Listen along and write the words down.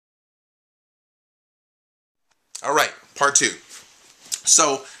All right, part two.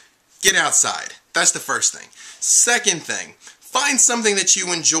 So, get outside. That's the first thing. Second thing, find something that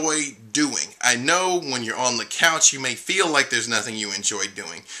you enjoy doing. I know when you're on the couch, you may feel like there's nothing you enjoy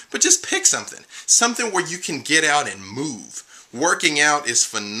doing, but just pick something. Something where you can get out and move. Working out is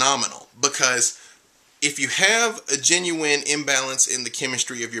phenomenal because if you have a genuine imbalance in the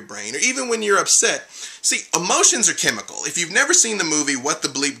chemistry of your brain, or even when you're upset, see, emotions are chemical. If you've never seen the movie What the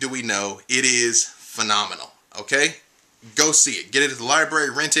Bleep Do We Know, it is phenomenal, okay? Go see it. Get it at the library,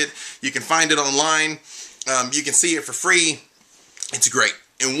 rent it. You can find it online. You can see it for free. It's great.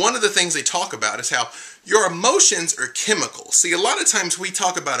 And one of the things they talk about is how your emotions are chemical. See, a lot of times we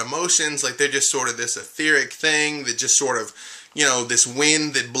talk about emotions like they're just sort of this etheric thing that just sort of, you know, this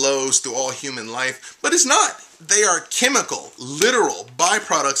wind that blows through all human life. But it's not. They are chemical, literal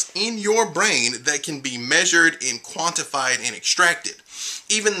byproducts in your brain that can be measured and quantified and extracted.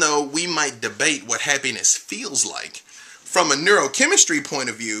 Even though we might debate what happiness feels like, from a neurochemistry point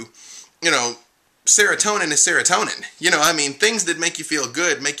of view, you know, serotonin is serotonin. You know, I mean, things that make you feel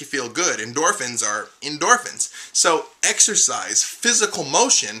good make you feel good. Endorphins are endorphins. So exercise, physical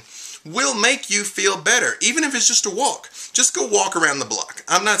motion will make you feel better, even if it's just a walk. Just go walk around the block.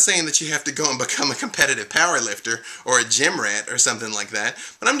 I'm not saying that you have to go and become a competitive power lifter or a gym rat or something like that,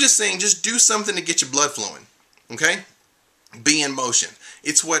 but I'm just saying just do something to get your blood flowing, okay? Be in motion.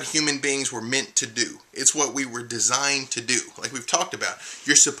 It's what human beings were meant to do. It's what we were designed to do. Like we've talked about,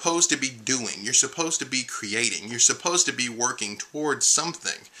 you're supposed to be doing. You're supposed to be creating. You're supposed to be working towards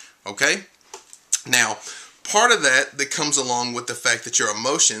something, okay? Now, part of that comes along with the fact that your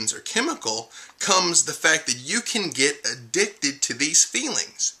emotions are chemical comes the fact that you can get addicted to these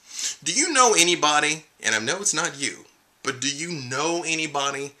feelings. Do you know anybody, and I know it's not you, but do you know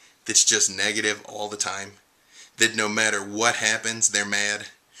anybody that's just negative all the time? That no matter what happens, they're mad?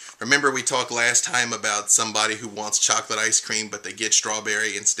 Remember we talked last time about somebody who wants chocolate ice cream but they get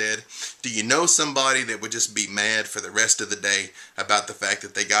strawberry instead? Do you know somebody that would just be mad for the rest of the day about the fact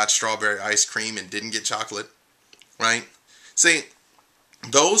that they got strawberry ice cream and didn't get chocolate? Right? See,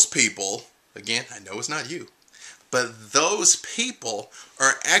 those people, again, I know it's not you, but those people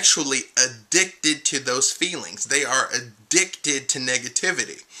are actually addicted to those feelings. They are addicted to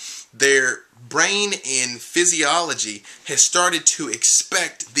negativity. Their brain and physiology has started to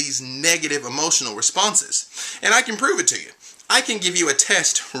expect these negative emotional responses. And I can prove it to you. I can give you a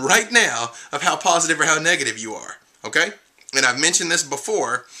test right now of how positive or how negative you are. Okay? And I've mentioned this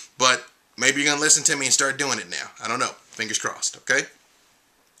before, but maybe you're going to listen to me and start doing it now. I don't know. Fingers crossed. Okay?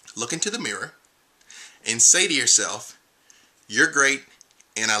 Look into the mirror and say to yourself, "You're great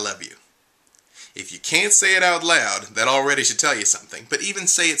and I love you." If you can't say it out loud, that already should tell you something. But even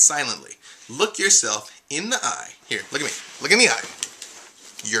say it silently. Look yourself in the eye. Here, look at me. Look in the eye.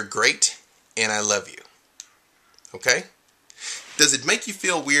 "You're great and I love you." Okay? Does it make you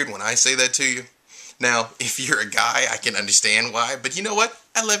feel weird when I say that to you? Now, if you're a guy, I can understand why. But you know what?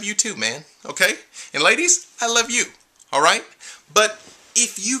 I love you too, man. Okay? And ladies, I love you. All right? But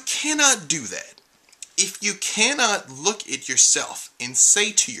if you cannot do that, if you cannot look at yourself and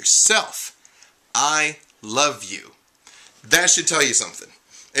say to yourself, "I love you," that should tell you something.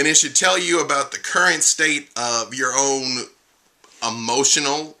 And it should tell you about the current state of your own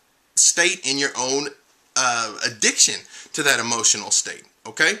emotional state and your own addiction to that emotional state.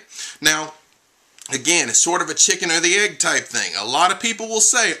 Okay? Now, again, it's sort of a chicken or the egg type thing. A lot of people will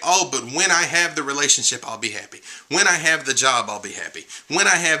say, "Oh, but when I have the relationship, I'll be happy. When I have the job, I'll be happy. When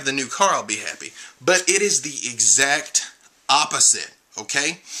I have the new car, I'll be happy." But it is the exact opposite.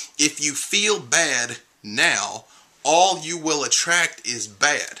 Okay? If you feel bad now, all you will attract is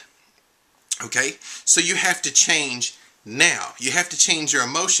bad. Okay? So you have to change now. You have to change your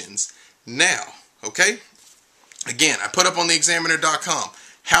emotions now. Okay? Again, I put up on theexaminer.com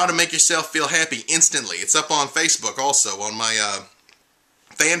how to make yourself feel happy instantly. It's up on Facebook also, on my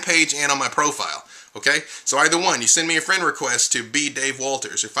fan page and on my profile. Okay? So either one, you send me a friend request to be Dave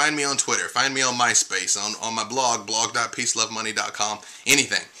Walters, or find me on Twitter, find me on MySpace, on my blog, blog.peacelovemoney.com,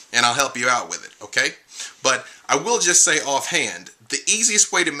 anything, and I'll help you out with it, okay? But I will just say offhand, the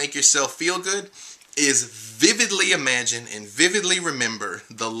easiest way to make yourself feel good is vividly imagine and vividly remember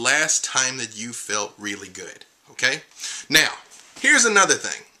the last time that you felt really good, okay? Now, here's another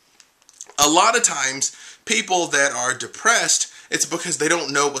thing. A lot of times, people that are depressed, it's because they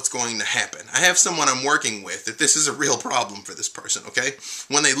don't know what's going to happen. I have someone I'm working with that this is a real problem for this person, okay?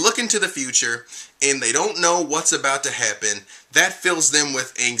 When they look into the future and they don't know what's about to happen, that fills them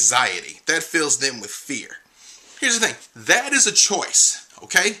with anxiety. That fills them with fear. Here's the thing. That is a choice,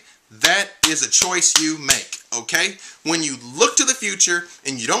 okay? That is a choice you make. Okay? When you look to the future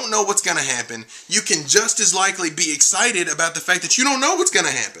and you don't know what's going to happen, you can just as likely be excited about the fact that you don't know what's going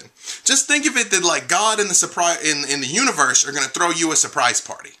to happen. Just think of it that like God and the universe are going to throw you a surprise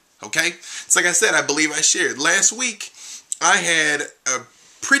party. Okay? It's like I said, I believe I shared. Last week, I had a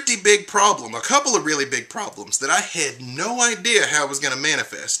pretty big problem, a couple of really big problems that I had no idea how it was going to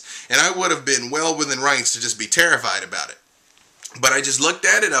manifest. And I would have been well within rights to just be terrified about it. But I just looked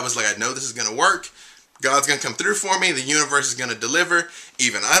at it. I was like, I know this is going to work. God's going to come through for me. The universe is going to deliver.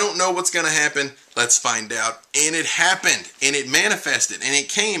 Even I don't know what's going to happen. Let's find out. And it happened. And it manifested. And it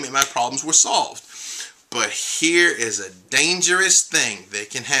came and my problems were solved. But here is a dangerous thing that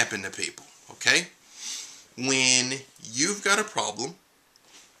can happen to people. Okay? When you've got a problem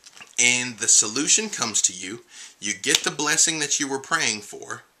and the solution comes to you, you get the blessing that you were praying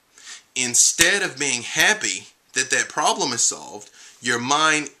for. Instead of being happy that that problem is solved, your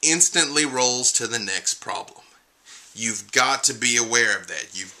mind instantly rolls to the next problem. You've got to be aware of that.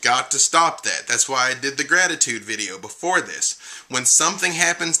 You've got to stop that. That's why I did the gratitude video before this. When something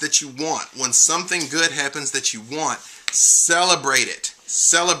happens that you want, when something good happens that you want, celebrate it.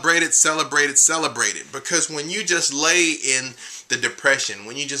 Celebrate it, celebrate it, celebrate it. Because when you just lay in the depression,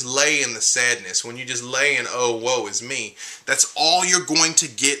 when you just lay in the sadness, when you just lay in, oh, woe is me, that's all you're going to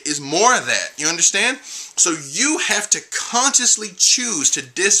get is more of that. You understand? So you have to consciously choose to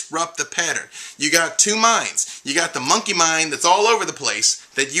disrupt the pattern. You got two minds. You got the monkey mind that's all over the place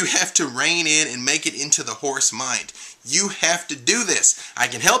that you have to rein in and make it into the horse mind. You have to do this. I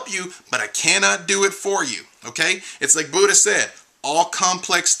can help you, but I cannot do it for you. Okay? It's like Buddha said, all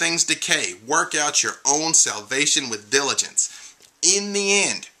complex things decay. Work out your own salvation with diligence. In the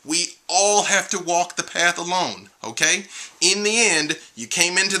end, we all have to walk the path alone, okay? In the end, you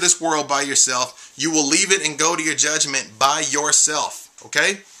came into this world by yourself. You will leave it and go to your judgment by yourself,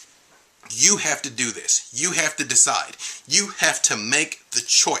 okay? You have to do this. You have to decide. You have to make the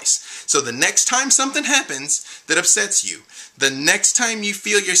choice. So the next time something happens that upsets you, the next time you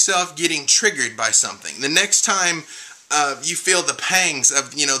feel yourself getting triggered by something, the next time you feel the pangs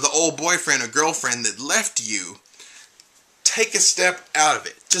of, the old boyfriend or girlfriend that left you, take a step out of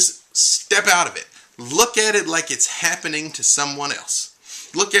it. Just step out of it. Look at it like it's happening to someone else.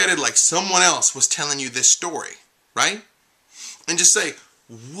 Look at it like someone else was telling you this story, right? And just say,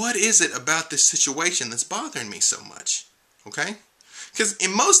 what is it about this situation that's bothering me so much? Okay? Because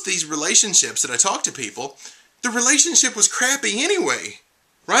in most of these relationships that I talk to people, the relationship was crappy anyway,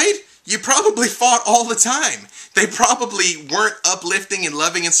 right? You probably fought all the time. They probably weren't uplifting and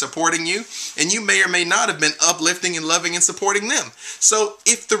loving and supporting you, and you may or may not have been uplifting and loving and supporting them. So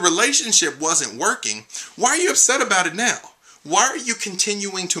if the relationship wasn't working, why are you upset about it now? Why are you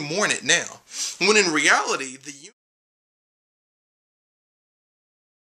continuing to mourn it now? When in reality,